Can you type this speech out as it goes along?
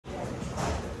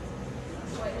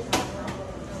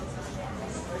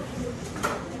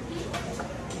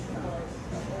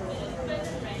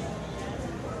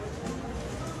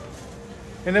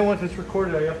And then once it's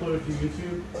recorded, I upload it to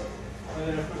YouTube, and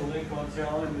then I put a link on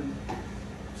Talon, and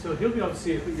so he'll be able to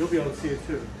see it, but you'll be able to see it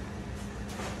too.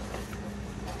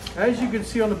 As you can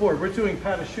see on the board, we're doing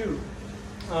pate choux,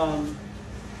 and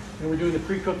we're doing the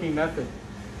pre-cooking method.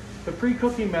 The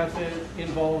pre-cooking method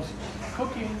involves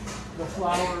cooking the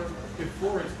flour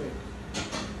before it's baked.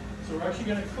 So we're actually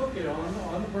going to cook it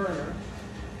on the burner,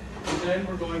 and then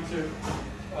we're going to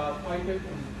pipe it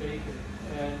and bake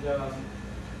it. And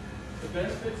the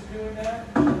benefits of doing that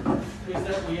is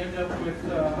that we end up with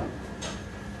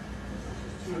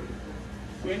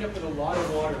a lot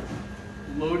of water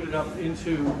loaded up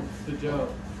into the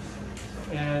dough.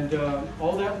 And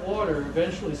all that water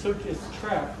eventually gets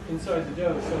trapped inside the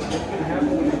dough. So what's going to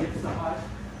happen when it hits the hot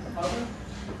oven,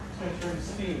 it's going to turn to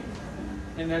steam.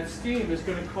 And that steam is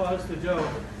going to cause the dough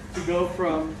to go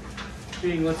from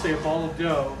being, let's say, a ball of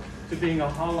dough to being a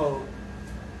hollow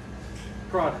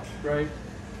product, right?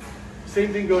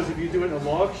 Same thing goes if you do it in a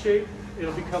log shape,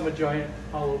 it'll become a giant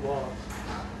hollow log.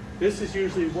 This is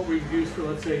usually what we use for,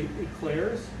 let's say,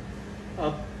 eclairs.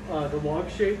 The log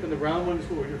shape, and the round one is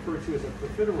what we refer to as a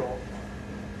profiterole.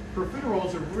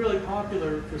 Profiteroles are really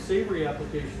popular for savory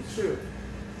applications too.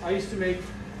 I used to make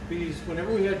these,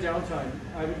 whenever we had downtime,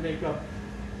 I would make up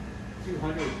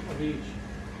 200 of each.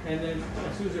 And then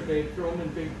as soon as they're baked, throw them in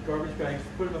big garbage bags,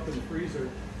 put them up in the freezer.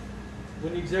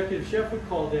 When the executive chef would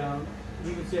call down,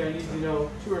 he would say, I need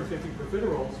 250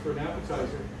 profiteroles for an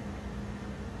appetizer.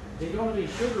 They don't have any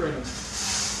sugar in them.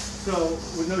 So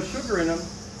with no sugar in them,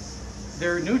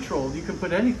 they're neutral. You can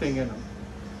put anything in them.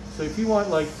 So if you want,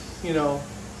 like,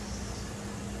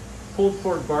 pulled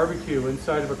pork barbecue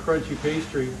inside of a crunchy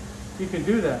pastry, you can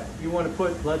do that. You want to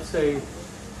put, let's say,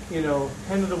 hen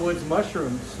of the woods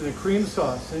mushrooms in a cream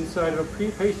sauce inside of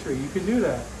a pastry, you can do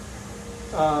that.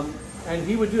 And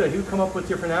he would do that. He would come up with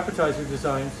different appetizer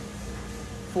designs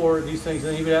for these things,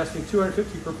 and he would ask me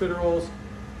 250 profiteroles.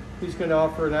 He's going to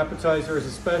offer an appetizer as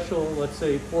a special, let's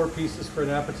say 4 pieces for an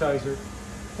appetizer,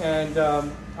 and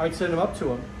I'd send them up to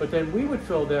him. But then we would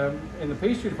fill them, in the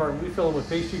pastry department, we'd fill them with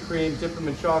pastry cream, dip them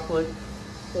in chocolate,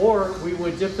 or we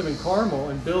would dip them in caramel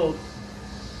and build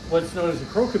what's known as a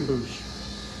croquembouche.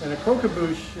 And a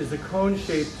croquembouche is a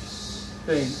cone-shaped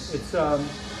thing. It's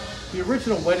the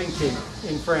original wedding cake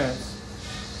in France.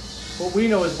 What we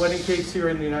know as wedding cakes here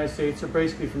in the United States are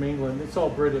basically from England. It's all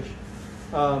British.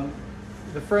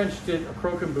 The French did a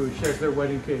croquembouche as their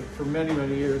wedding cake for many,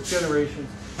 many years, generations.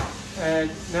 And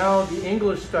now the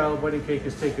English style of wedding cake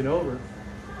has taken over.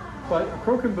 But a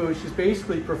croquembouche is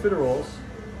basically profiteroles,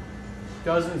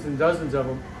 dozens and dozens of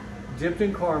them, dipped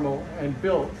in caramel and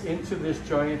built into this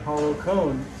giant hollow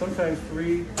cone, sometimes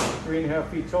 3.5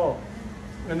 feet tall,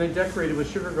 and then decorated with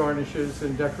sugar garnishes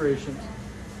and decorations.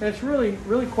 And it's really,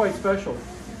 really quite special.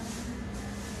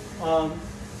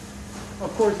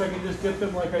 Of course, I can just dip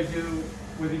them like I do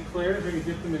with eclairs. I can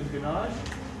dip them in ganache.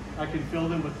 I can fill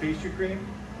them with pastry cream,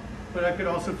 but I could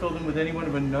also fill them with any one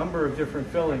of a number of different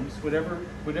fillings.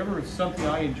 Whatever is something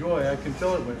I enjoy, I can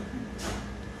fill it with,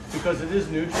 because it is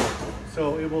neutral.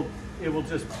 So it will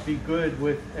just be good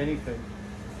with anything.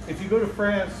 If you go to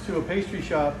France to a pastry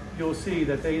shop, you'll see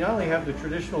that they not only have the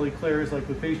traditional eclairs like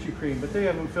with pastry cream, but they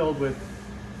have them filled with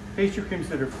pastry creams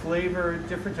that are flavored,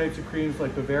 different types of creams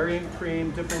like Bavarian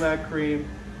cream, diplomat cream,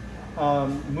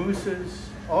 mousses,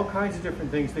 all kinds of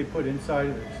different things they put inside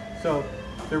of it. So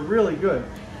they're really good.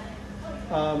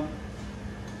 So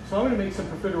I'm going to make some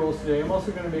profiteroles today. I'm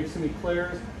also going to make some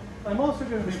eclairs. I'm also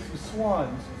going to make some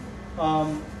swans.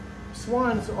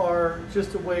 Swans are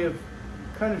just a way of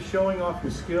kind of showing off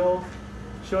your skill,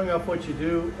 showing off what you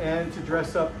do, and to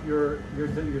dress up your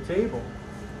table.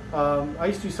 I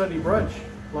used to do Sunday brunch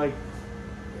like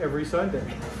every Sunday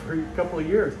for a couple of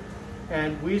years,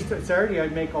 and Saturday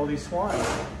I'd make all these swans.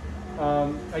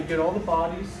 I'd get all the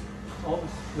bodies,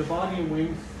 the body and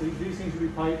wings. These things would be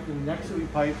piped, and the necks would be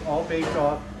piped, all baked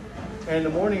off. And in the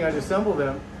morning I'd assemble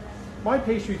them. My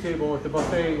pastry table at the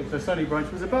buffet at the Sunday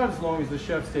brunch was about as long as the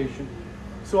chef station.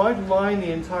 So I'd line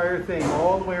the entire thing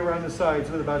all the way around the sides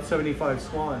with about 75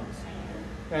 swans.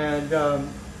 And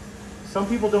some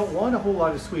people don't want a whole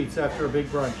lot of sweets after a big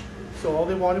brunch. So all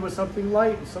they wanted was something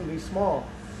light and something small.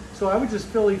 So I would just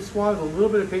fill each swan with a little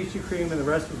bit of pastry cream, and the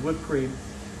rest was whipped cream.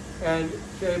 And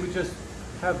they would just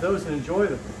have those and enjoy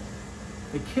them.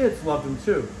 The kids loved them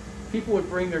too. People would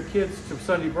bring their kids to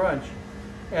Sunday brunch.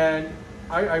 And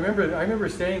I remember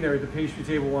staying there at the pastry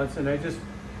table once, and I just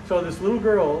saw this little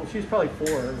girl. She's probably 4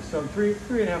 or some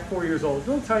 3.5, 4 years old.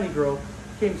 Little tiny girl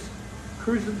came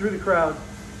cruising through the crowd.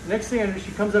 Next thing I know,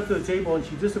 she comes up to the table and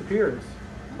she disappears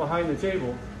behind the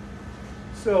table.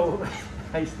 So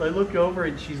I look over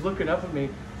and she's looking up at me,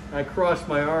 I crossed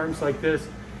my arms like this,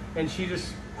 and she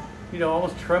just, you know,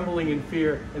 almost trembling in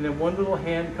fear. And then one little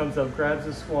hand comes up, grabs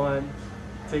the swan,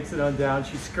 takes it on down.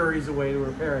 She scurries away to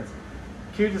her parents.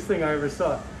 Cutest thing I ever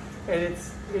saw. And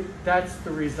that's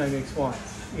the reason I make swans.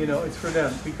 You know, it's for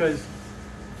them, because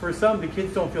for some, the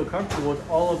kids don't feel comfortable with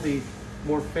all of the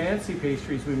more fancy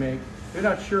pastries we make. They're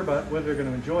not sure about whether they're going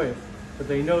to enjoy it, but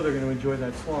they know they're going to enjoy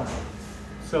that swan.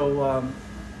 So, well,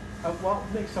 I'll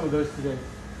make some of those today.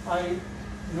 I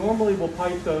normally will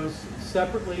pipe those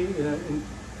separately.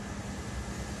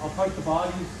 I'll pipe the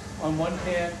bodies on one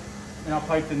pan, and I'll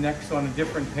pipe the necks on a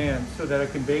different pan so that I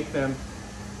can bake them,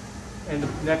 and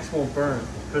the necks won't burn,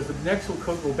 because the necks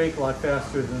will bake a lot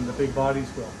faster than the big bodies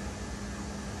will.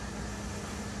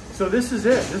 So this is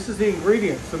it. This is the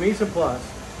ingredients, the mise en place.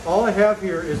 All I have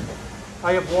here is,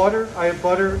 I have water, I have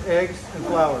butter, eggs, and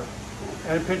flour,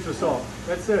 and a pinch of salt.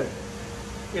 That's it.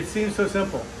 It seems so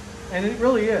simple, and it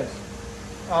really is.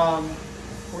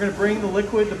 We're going to bring the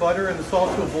liquid, the butter, and the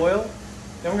salt to a boil.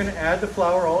 Then we're going to add the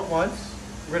flour all at once.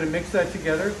 We're going to mix that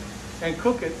together and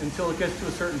cook it until it gets to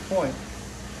a certain point.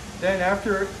 Then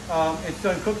after it's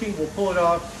done cooking, we'll pull it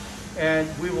off, and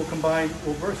we'll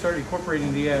start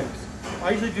incorporating the eggs.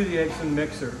 I usually do the eggs in the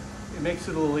mixer. It makes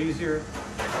it a little easier,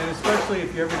 and especially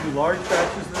if you ever do large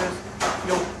batches of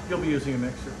this, you'll be using a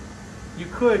mixer. You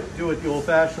could do it the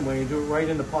old-fashioned way and do it right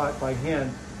in the pot by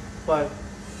hand, but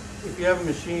if you have a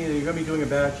machine and you're going to be doing a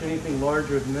batch, anything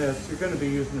larger than this, you're going to be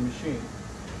using the machine.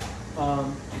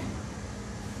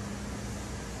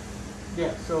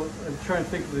 Yeah, so I'm trying to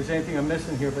think if there's anything I'm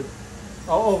missing here, but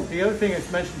the other thing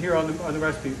it's mentioned here on the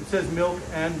recipe, it says milk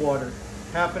and water,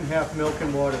 half and half milk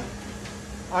and water.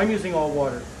 I'm using all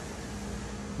water.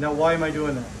 Now, why am I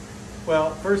doing that?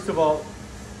 Well, first of all,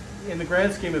 in the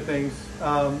grand scheme of things,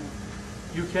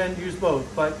 you can use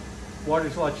both, but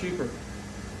water's a lot cheaper,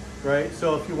 right?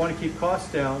 So if you want to keep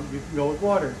costs down, you can go with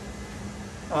water.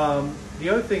 The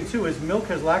other thing too is milk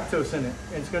has lactose in it,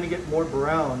 and it's going to get more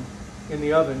brown in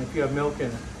the oven if you have milk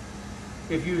in it.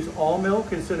 If you use all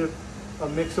milk instead of a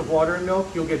mix of water and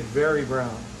milk, you'll get very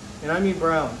brown. And I mean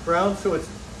brown. Brown, so it's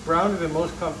browner than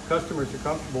most customers are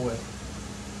comfortable with.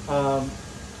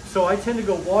 So I tend to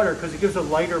go water because it gives a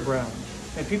lighter brown,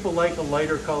 and people like a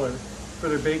lighter color for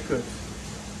their baked goods.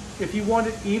 If you want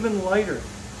it even lighter,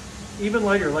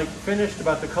 like finished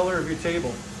about the color of your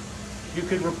table, you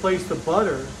could replace the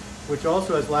butter, which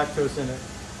also has lactose in it,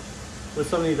 with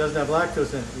something that doesn't have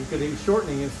lactose in it. You could use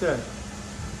shortening instead.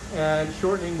 And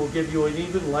shortening will give you an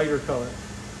even lighter color.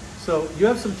 So you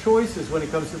have some choices when it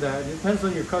comes to that. It depends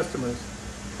on your customers.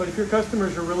 But if your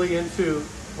customers are really into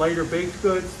lighter baked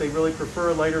goods, they really prefer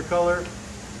a lighter color,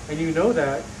 and you know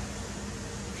that,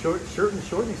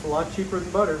 shortening is a lot cheaper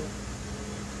than butter.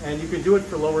 And you can do it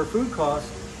for lower food costs,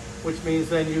 which means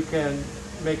then you can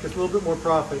make a little bit more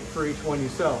profit for each one you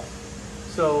sell.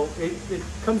 So it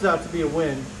comes out to be a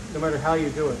win, no matter how you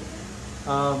do it.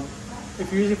 If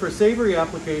you're using it for savory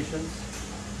applications,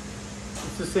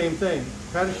 it's the same thing.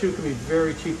 Pate choux can be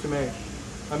very cheap to make.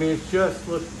 I mean, it's just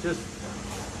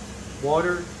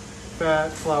water,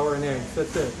 fat, flour, and eggs.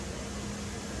 That's it.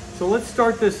 So let's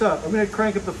start this up. I'm going to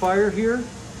crank up the fire here.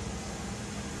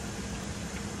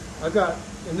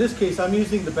 In this case, I'm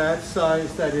using the batch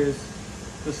size that is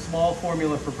the small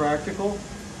formula for practical.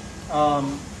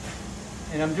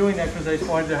 And I'm doing that because I just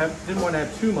didn't want to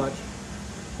have too much.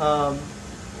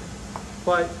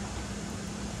 But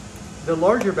the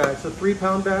larger batch, the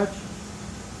 3-pound batch,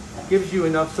 gives you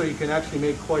enough so you can actually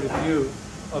make quite a few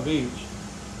of each.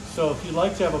 So if you'd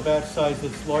like to have a batch size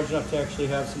that's large enough to actually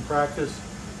have some practice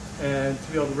and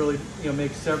to be able to really,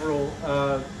 make several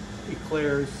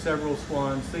eclairs, several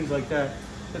swans, things like that,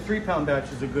 the 3-pound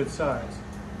batch is a good size.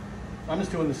 I'm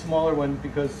just doing the smaller one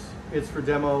because it's for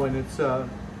demo, and it's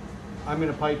I'm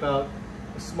going to pipe out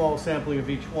a small sampling of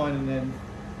each one, and then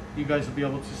you guys will be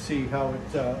able to see how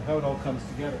it all comes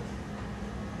together.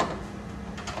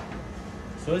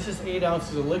 So this is 8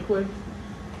 ounces of liquid.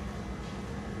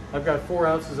 I've got 4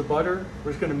 ounces of butter.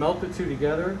 We're just going to melt the two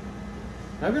together.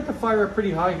 And I've got the fire up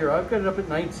pretty high here. I've got it up at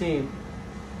 19.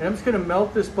 And I'm just going to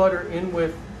melt this butter in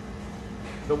with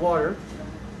the water.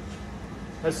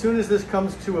 As soon as this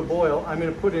comes to a boil, I'm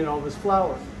going to put in all this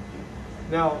flour.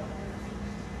 Now,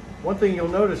 one thing you'll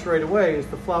notice right away is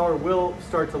the flour will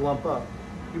start to lump up.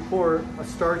 You pour a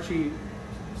starchy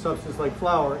substance like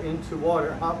flour into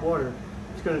water, hot water,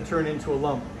 it's going to turn into a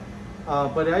lump.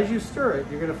 But as you stir it,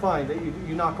 you're going to find that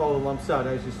you knock all the lumps out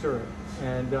as you stir it,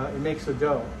 and it makes a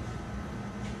dough.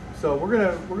 So we're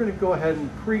gonna go ahead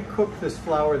and pre-cook this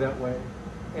flour that way,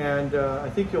 and I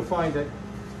think you'll find that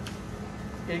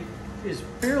it is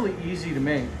fairly easy to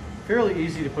make, fairly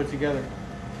easy to put together.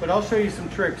 But I'll show you some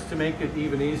tricks to make it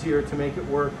even easier, to make it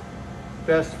work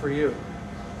best for you.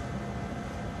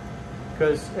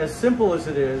 Because as simple as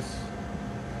it is,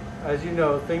 as you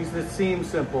know, things that seem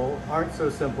simple aren't so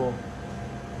simple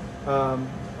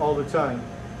all the time.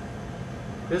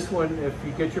 This one, if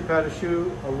you get your pate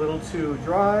choux a little too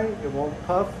dry, it won't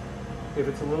puff. If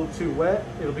it's a little too wet,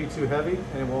 it'll be too heavy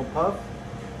and it won't puff.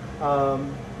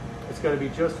 It's got to be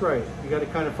just right. You got to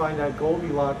kind of find that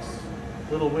Goldilocks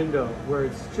little window where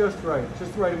it's just the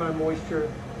right amount of moisture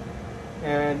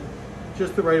and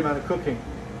just the right amount of cooking.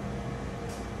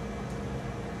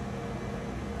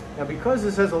 Now, because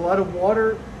this has a lot of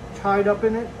water tied up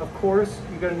in it, of course,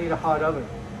 you're going to need a hot oven.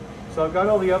 So I've got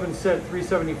all the ovens set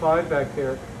 375 back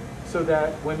there so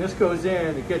that when this goes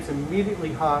in, it gets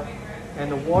immediately hot and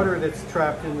the water that's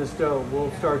trapped in this dough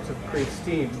will start to create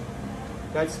steam.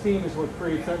 That steam is what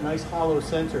creates that nice hollow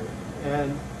center.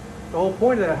 And the whole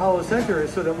point of that hollow center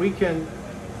is so that we can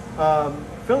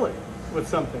fill it with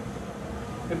something.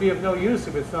 It'd be of no use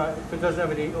if it doesn't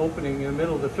have any opening in the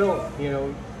middle to fill it. You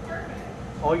know,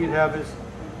 all you'd have is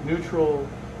neutral,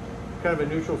 kind of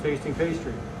a neutral tasting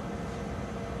pastry.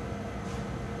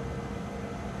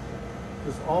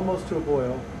 Just almost to a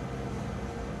boil.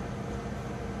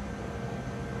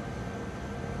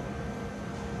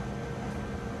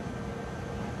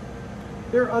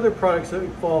 There are other products that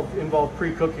involve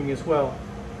pre-cooking as well.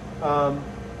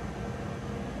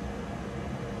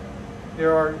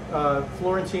 There are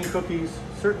Florentine cookies.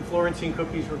 Certain Florentine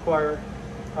cookies require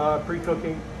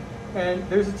pre-cooking. And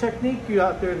there's a technique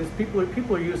out there that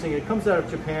people are using. It comes out of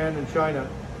Japan and China.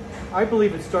 I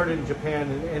believe it started in Japan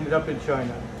and ended up in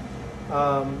China.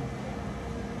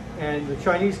 And the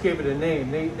Chinese gave it a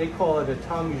name. They call it a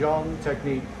tangzhong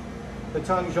technique. The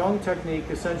tangzhong technique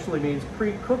essentially means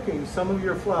pre-cooking some of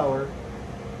your flour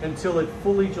until it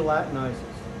fully gelatinizes.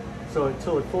 So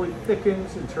until it fully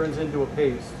thickens and turns into a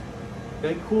paste.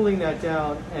 Then cooling that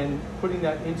down and putting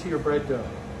that into your bread dough.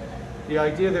 The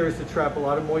idea there is to trap a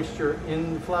lot of moisture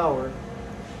in the flour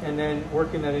and then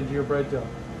working that into your bread dough.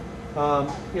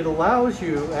 It allows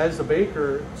you, as a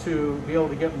baker, to be able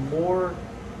to get more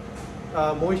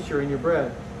moisture in your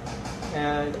bread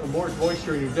and more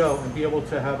moisture in your dough and be able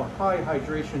to have a high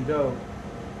hydration dough,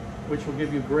 which will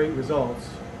give you great results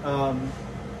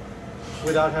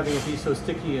without having it be so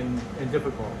sticky and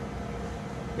difficult.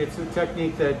 It's a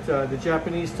technique that the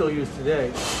Japanese still use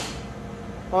today.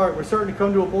 All right, we're starting to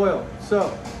come to a boil.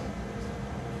 So,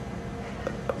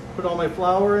 put all my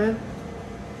flour in.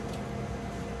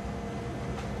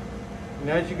 And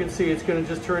as you can see, it's going to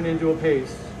just turn into a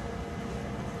paste.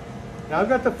 Now I've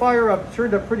got the fire up,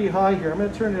 turned up pretty high here. I'm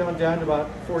going to turn it on down to about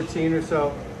 14 or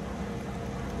so.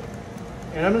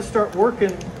 And I'm going to start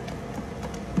working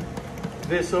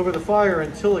this over the fire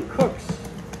until it cooks.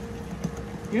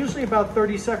 Usually about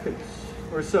 30 seconds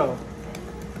or so.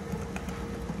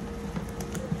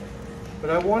 But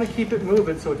I want to keep it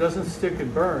moving so it doesn't stick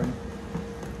and burn.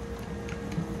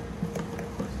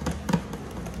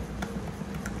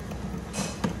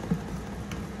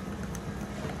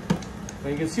 Now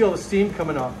you can see all the steam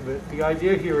coming off of it. The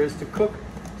idea here is to cook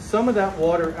some of that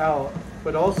water out,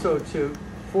 but also to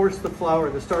force the flour,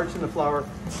 the starch in the flour,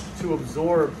 to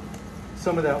absorb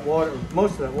some of that water,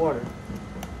 most of that water.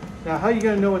 Now, how are you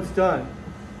going to know it's done?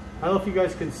 I don't know if you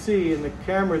guys can see in the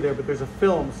camera there, but there's a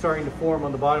film starting to form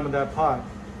on the bottom of that pot.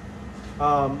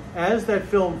 As that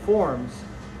film forms,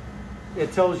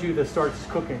 it tells you the starch is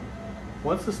cooking.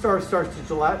 Once the starch starts to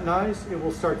gelatinize, it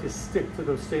will start to stick to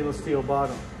the stainless steel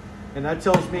bottom. And that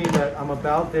tells me that I'm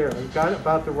about there. I've got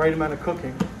about the right amount of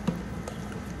cooking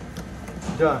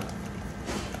done.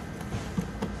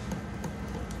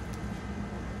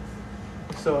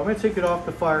 So I'm going to take it off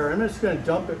the fire. I'm just going to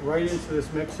dump it right into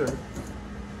this mixer.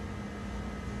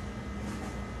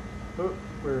 Oh,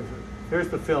 where is it? There's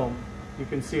the film you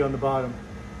can see on the bottom.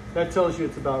 That tells you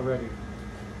it's about ready.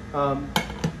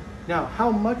 Now,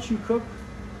 how much you cook,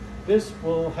 this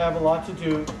will have a lot to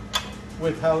do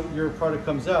with how your product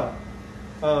comes out.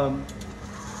 I'm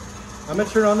going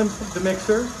to turn on the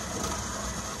mixer.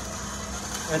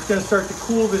 And it's going to start to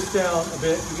cool this down a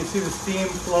bit. You can see the steam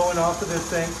flowing off of this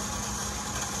thing.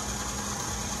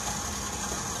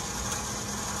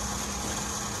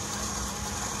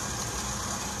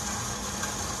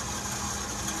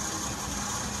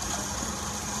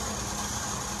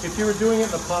 If you were doing it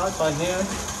in the pot by hand,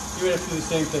 you would have to do the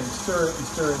same thing. Stir it and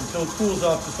stir it until it cools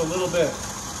off just a little bit.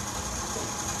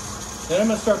 Then I'm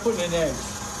going to start putting in eggs.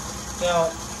 Now,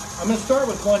 I'm going to start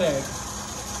with one egg.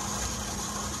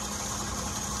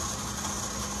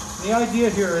 The idea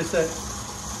here is that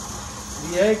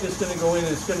the egg is going to go in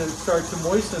and it's going to start to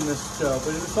moisten this dough,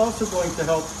 but it's also going to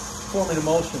help form an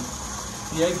emulsion.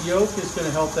 The egg yolk is going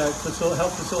to help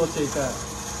facilitate that.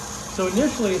 So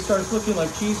initially it starts looking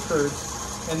like cheese curds,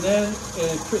 and then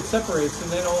it separates,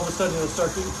 and then all of a sudden it'll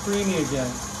start getting creamy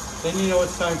again. Then you know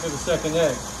it's time for the second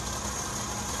egg.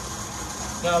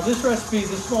 Now this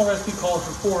small recipe calls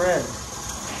for 4 eggs.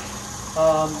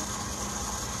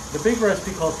 The big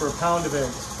recipe calls for a pound of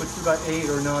eggs, which is about 8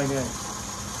 or 9 eggs.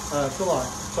 It's a lot,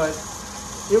 but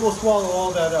it will swallow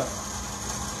all that up.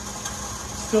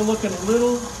 Still looking a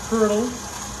little curdled.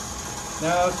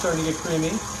 Now it's starting to get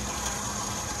creamy.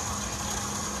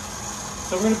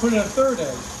 So we're going to put in a 3rd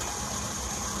egg.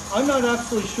 I'm not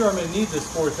absolutely sure I'm going to need this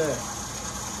 4th egg.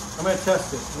 I'm going to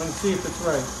test it. I'm going to see if it's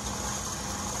right.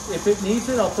 If it needs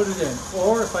it, I'll put it in.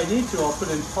 Or if I need to, I'll put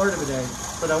in part of an egg.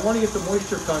 But I want to get the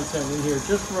moisture content in here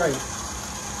just right.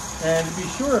 And to be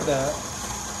sure of that,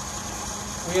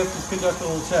 we have to conduct a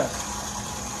little test.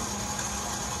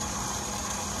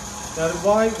 Now,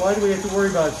 why do we have to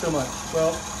worry about it so much?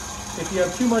 Well, if you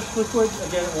have too much liquid,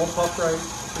 again, it won't puff right.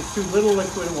 If there's too little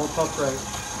liquid, it won't puff right.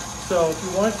 So if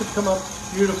you want it to come up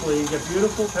beautifully and get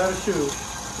beautiful pate choux,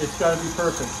 it's got to be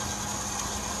perfect.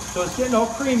 So it's getting all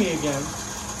creamy again.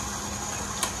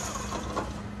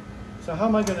 So how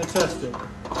am I going to test it?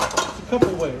 It's a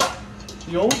couple ways.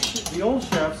 The old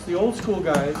chefs, the old school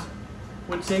guys,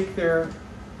 would take their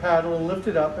paddle and lift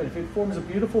it up, and if it forms a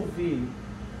beautiful V,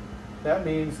 that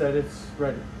means that it's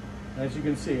ready. As you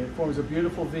can see, it forms a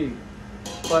beautiful V.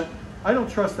 But I don't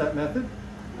trust that method.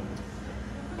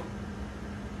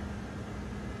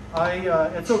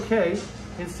 It's okay.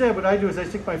 Instead, what I do is I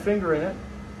stick my finger in it,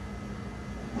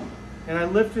 and I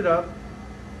lift it up,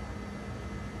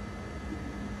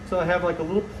 so I have like a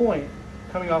little point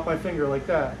coming off my finger like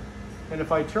that. And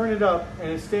if I turn it up and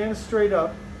it stands straight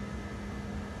up,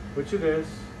 which it is,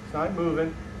 it's not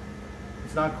moving,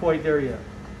 it's not quite there yet.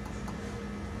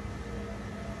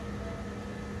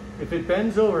 If it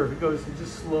bends over, if it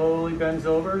just slowly bends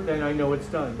over, then I know it's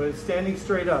done. But it's standing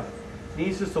straight up. It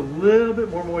needs just a little bit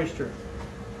more moisture.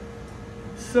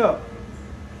 So,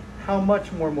 how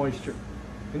much more moisture?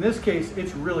 In this case,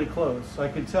 it's really close. I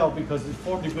can tell because it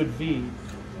formed a good V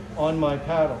on my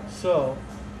paddle. So,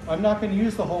 I'm not going to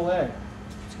use the whole egg.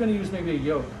 It's going to use maybe a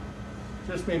yolk.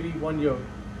 Just maybe 1 yolk.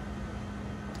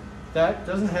 That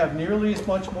doesn't have nearly as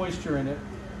much moisture in it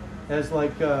as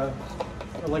like a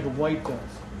white does.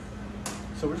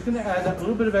 So we're just going to add that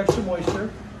little bit of extra moisture.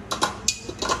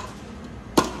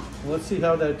 Let's see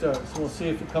how that does. We'll see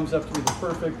if it comes up to be the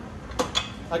perfect,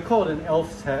 I call it an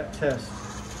elf test.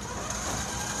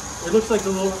 It looks like a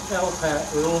little elf hat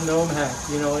or a little gnome hat,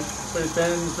 you know, but it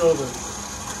bends over.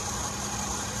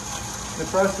 In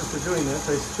the process of doing this,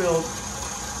 I spilled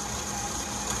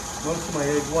most of my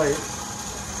egg white.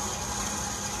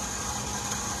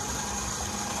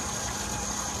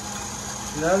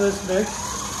 Now this mix.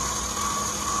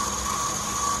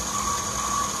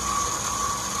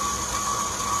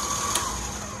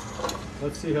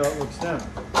 Let's see how it looks now.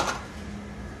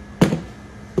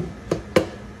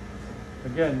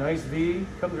 Again, nice V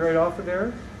comes right off of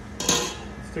there.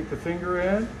 Stick the finger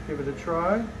in, give it a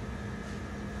try.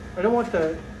 I don't want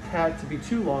the hat to be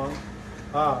too long.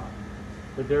 But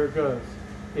there it goes.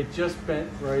 It just bent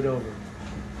right over.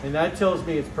 And that tells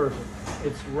me it's perfect.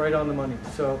 It's right on the money.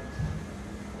 So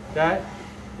that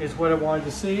is what I wanted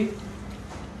to see.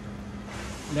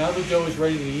 Now the dough is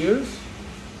ready to use.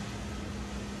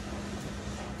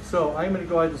 So I'm going to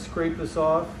go ahead and scrape this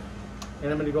off, and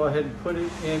I'm going to go ahead and put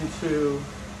it into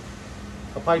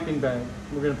a piping bag.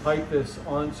 We're going to pipe this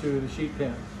onto the sheet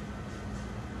pan.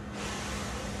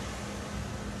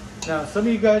 Now, some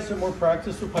of you guys are more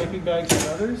practiced with piping bags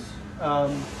than others.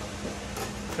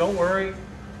 Don't worry,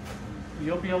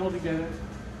 you'll be able to get it.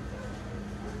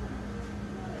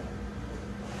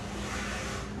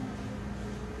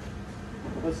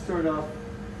 Let's start off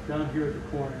down here at the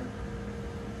corner.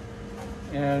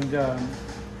 And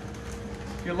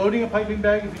if you're loading a piping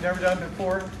bag, if you've never done it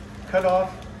before, cut off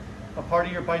a part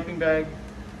of your piping bag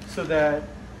so that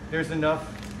there's enough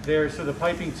there so the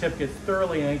piping tip gets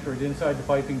thoroughly anchored inside the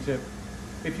piping tip.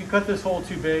 If you cut this hole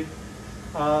too big,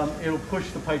 it'll push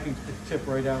the piping tip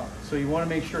right out. So you want to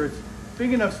make sure it's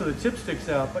big enough so the tip sticks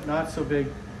out, but not so big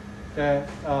that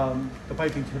the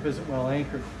piping tip isn't well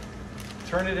anchored.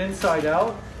 Turn it inside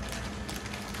out.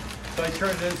 So I turn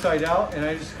it inside out and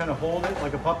I just kind of hold it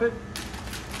like a puppet.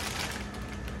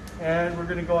 And we're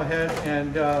going to go ahead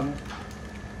and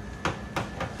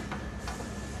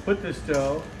put this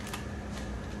dough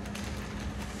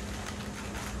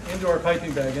into our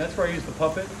piping bag. And that's where I use the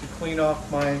puppet to clean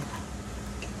off my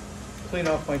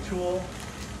tool.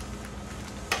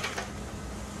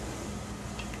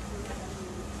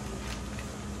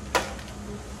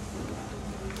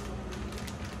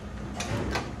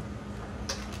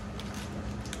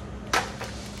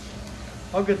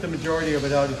 I'll get the majority of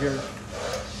it out of here.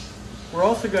 We're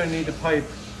also going to need to pipe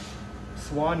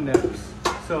swan necks.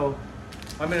 So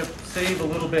I'm going to save a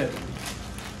little bit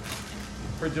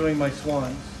for doing my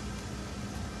swans.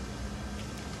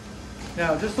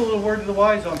 Now, just a little word to the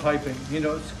wise on piping. You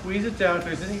know, squeeze it down. If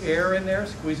there's any air in there,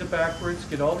 squeeze it backwards,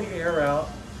 get all the air out.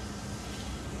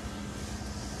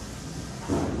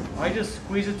 I just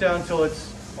squeeze it down until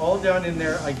it's all down in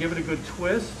there. I give it a good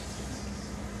twist.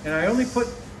 And I only put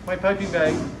my piping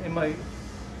bag in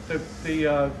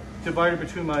the divider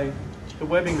between the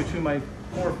webbing between my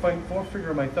forefinger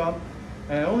and my thumb.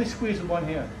 And I only squeeze with one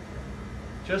hand,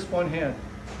 just one hand.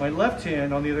 My left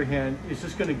hand, on the other hand, is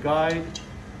just going to guide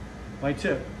my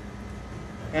tip.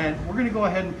 And we're going to go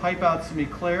ahead and pipe out some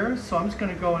eclairs. So I'm just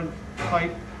going to go and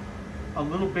pipe a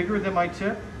little bigger than my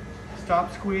tip,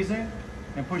 stop squeezing,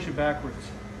 and push it backwards.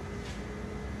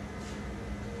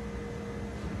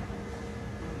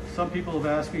 Some people have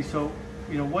asked me, so,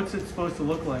 you know, what's it supposed to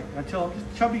look like? I tell them,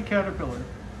 just chubby caterpillar.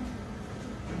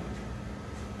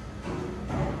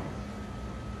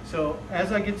 So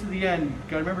as I get to the end, you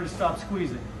gotta remember to stop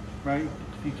squeezing, right?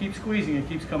 If you keep squeezing, it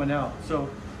keeps coming out. So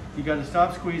you gotta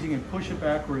stop squeezing and push it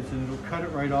backwards, and it'll cut it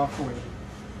right off for you.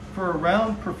 For a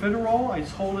round profiterole, I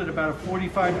just hold it about a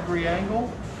 45-degree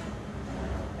angle,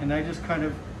 and I just kind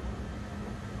of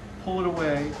pull it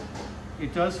away.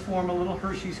 It does form a little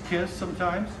Hershey's Kiss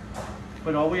sometimes,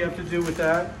 but all we have to do with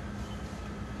that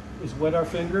is wet our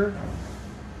finger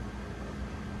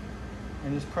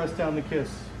and just press down the kiss.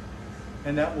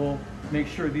 And that will make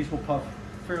sure these will puff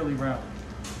fairly round.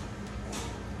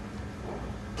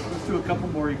 Let's do a couple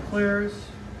more eclairs.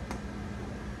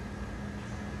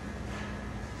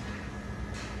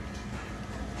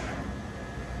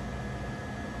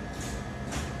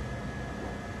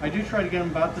 I do try to get them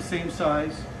about the same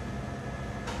size.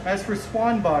 As for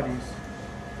swan bodies,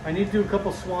 I need to do a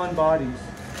couple swan bodies.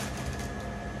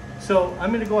 So I'm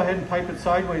going to go ahead and pipe it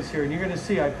sideways here, and you're going to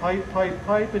see I pipe, pipe,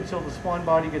 pipe until the swan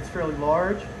body gets fairly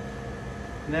large,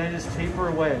 and then I just taper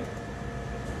away.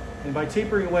 And by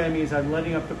tapering away, it means I'm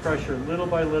letting up the pressure little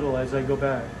by little as I go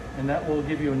back, and that will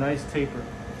give you a nice taper.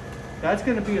 That's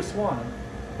going to be a swan.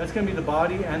 That's going to be the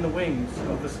body and the wings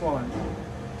of the swan.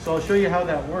 So I'll show you how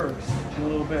that works in a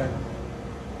little bit.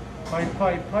 Pipe,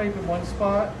 pipe, pipe in one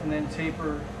spot, and then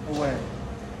taper away.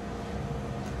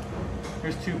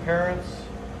 Here's two parents.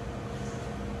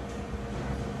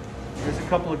 There's a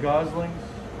couple of goslings.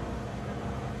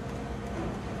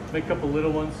 Make a couple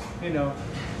little ones, you know.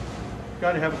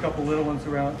 Got to have a couple little ones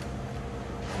around.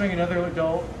 Let's make another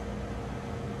adult.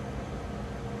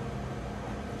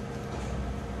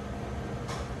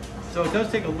 So it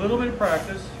does take a little bit of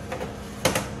practice.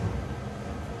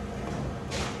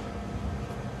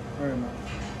 Very much.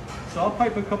 So I'll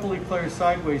pipe a couple eclairs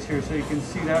sideways here so you can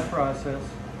see that process.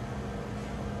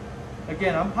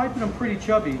 Again, I'm piping them pretty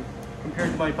chubby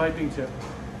compared to my piping tip.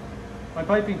 My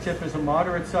piping tip is a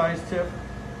moderate sized tip,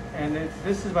 and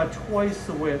this is about twice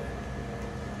the width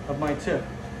of my tip.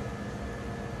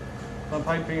 If I'm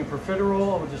piping a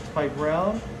profiterole, I would just pipe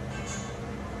round.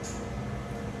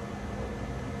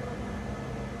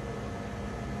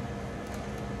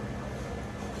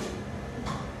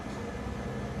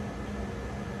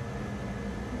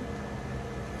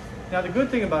 Now the good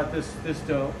thing about this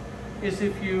dough is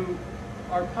if you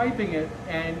are piping it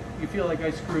and you feel like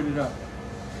I screwed it up,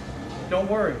 don't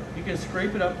worry. You can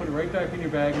scrape it up, put it right back in your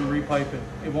bag, and repipe it.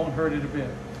 It won't hurt it a bit.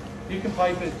 You can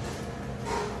pipe it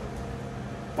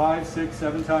 5, 6,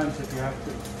 7 times if you have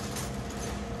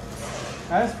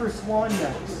to. As for swan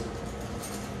necks,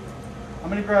 I'm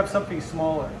going to grab something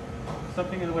smaller,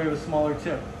 something in the way of a smaller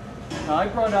tip. Now I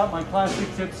brought out my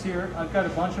plastic tips here. I've got a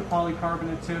bunch of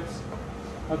polycarbonate tips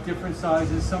of different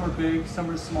sizes. Some are big, some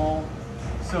are small.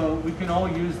 So we can all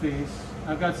use these.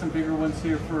 I've got some bigger ones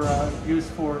here for use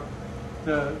for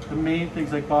the main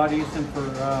things like bodies and for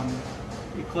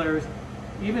eclairs.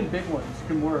 Even big ones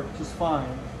can work just fine.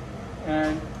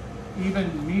 And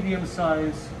even medium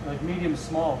size, like medium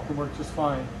small, can work just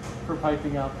fine for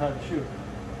piping out Pate choux.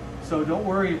 So don't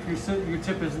worry if your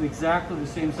tip isn't exactly the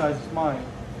same size as mine,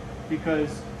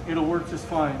 because it'll work just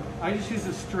fine. I just use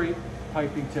a straight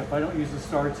piping tip. I don't use a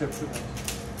star tip for this.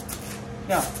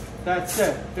 Now, that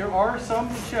said, there are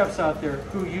some chefs out there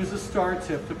who use a star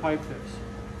tip to pipe this.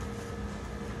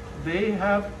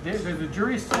 The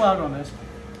jury's still out on this,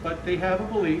 but they have a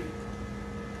belief,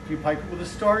 if you pipe it with a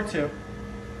star tip,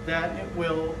 that it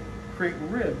will create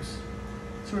ribs,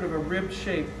 sort of a rib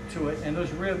shape to it, and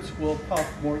those ribs will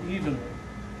puff more evenly.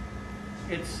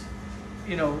 It's,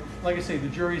 you know, like I say, the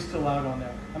jury's still out on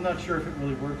that. I'm not sure if it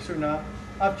really works or not.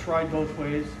 I've tried both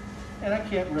ways. And I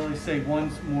can't really say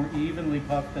one's more evenly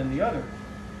puffed than the other.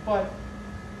 But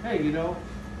hey, you know,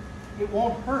 it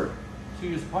won't hurt to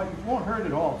use, it won't hurt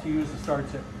at all to use the star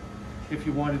tip if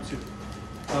you wanted to.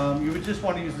 You would just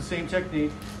want to use the same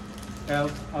technique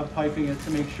of piping it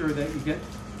to make sure that you get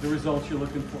the results you're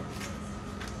looking for.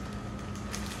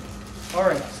 All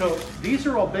right, so these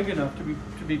are all big enough to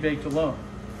be baked alone.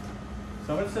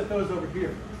 So I'm going to set those over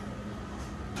here.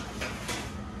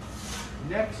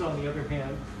 Necks, on the other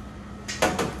hand,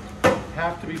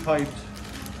 have to be piped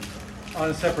on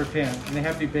a separate pan, and they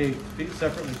have to be baked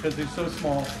separately because they're so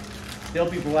small. They'll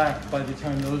be black by the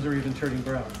time those are even turning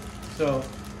brown. So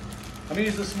I'm going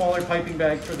to use a smaller piping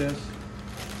bag for this.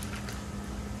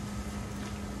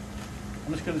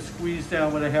 I'm just going to squeeze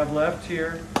down what I have left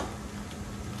here.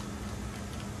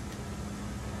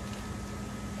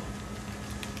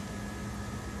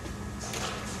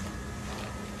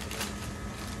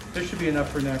 This should be enough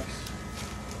for necks.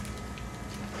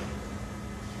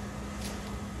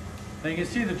 Now you can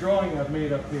see the drawing I've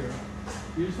made up here.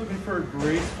 You're just looking for a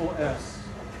graceful S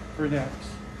for necks.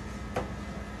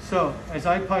 So as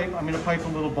I pipe, I'm going to pipe a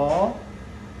little ball.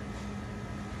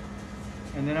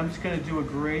 And then I'm just going to do a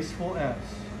graceful S.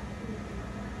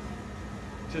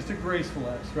 Just a graceful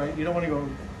S, right? You don't want to go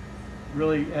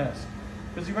really S.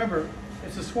 Because remember,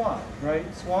 it's a swan, right?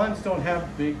 Swans don't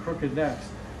have big crooked necks.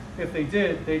 If they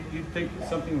did, you'd think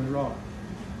something was wrong.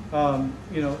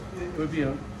 You know, it would be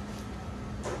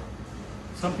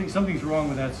something's wrong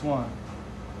with that swan.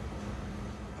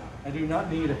 I do not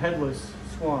need a headless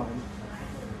swan.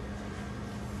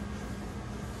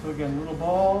 So again, little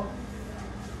ball,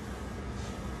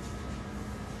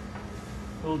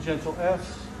 little gentle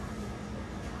S.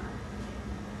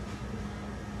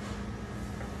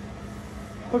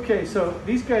 Okay, so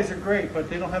these guys are great, but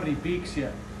they don't have any beaks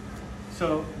yet.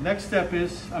 So next step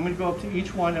is, I'm going to go up to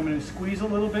each one, I'm going to squeeze a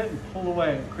little bit and pull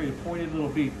away and create a pointed little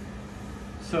beak.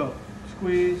 So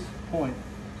squeeze, point,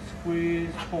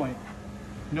 squeeze, point.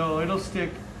 No, it'll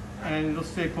stick and it'll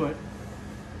stay put.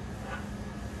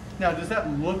 Now, does that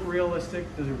look realistic?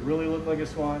 Does it really look like a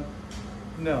swan?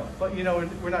 No, but you know,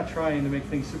 we're not trying to make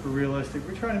things super realistic.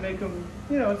 We're trying to make them,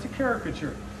 you know, it's a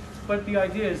caricature. But the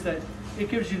idea is that it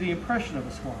gives you the impression of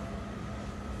a swan.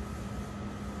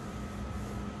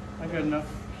 I've got enough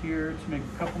here to make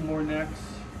a couple more necks.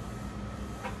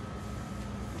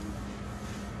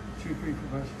 2, 3,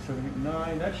 4, 5, 6, 7, 8,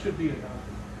 9. That should be enough.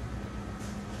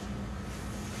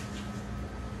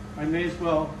 I may as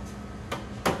well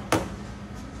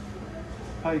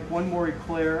pipe one more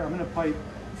eclair. I'm going to pipe,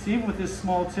 see, even with this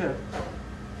small tip,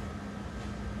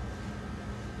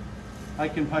 I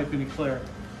can pipe an eclair.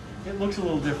 It looks a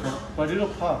little different, but it'll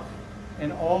puff.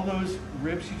 And all those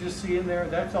ribs you just see in there,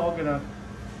 that's all going to,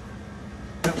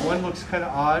 that one looks kind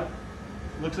of odd,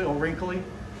 looks a little wrinkly,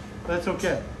 but that's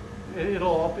okay. It'll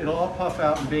all puff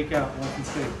out and bake out once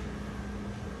it's baked.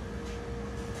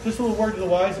 Just a little word to the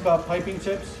wise about piping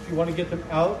tips. If you want to get them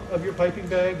out of your piping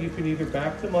bag, you can either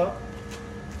back them up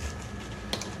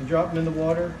and drop them in the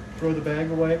water, throw the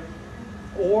bag away,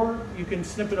 or you can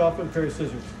snip it off with a pair of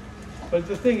scissors. But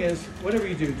the thing is, whatever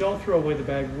you do, don't throw away the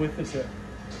bag with the tip.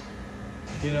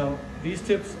 You know, these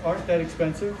tips aren't that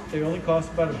expensive. They only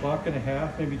cost about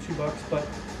 $1.50, maybe $2, but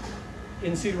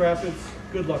in Cedar Rapids,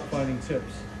 good luck finding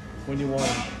tips when you want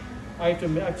them. I have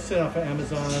to send off on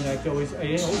Amazon. I always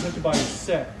have to buy a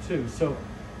set too. So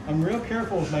I'm real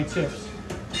careful with my tips.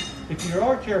 If you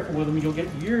are careful with them, you'll get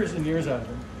years and years out of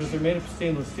them because they're made of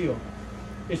stainless steel.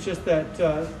 It's just that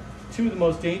two of the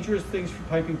most dangerous things for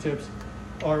piping tips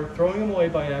are throwing them away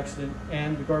by accident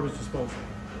and the garbage disposal.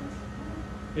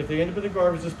 If they end up in the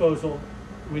garbage disposal,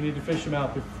 we need to fish them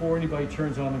out before anybody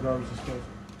turns on the garbage disposal.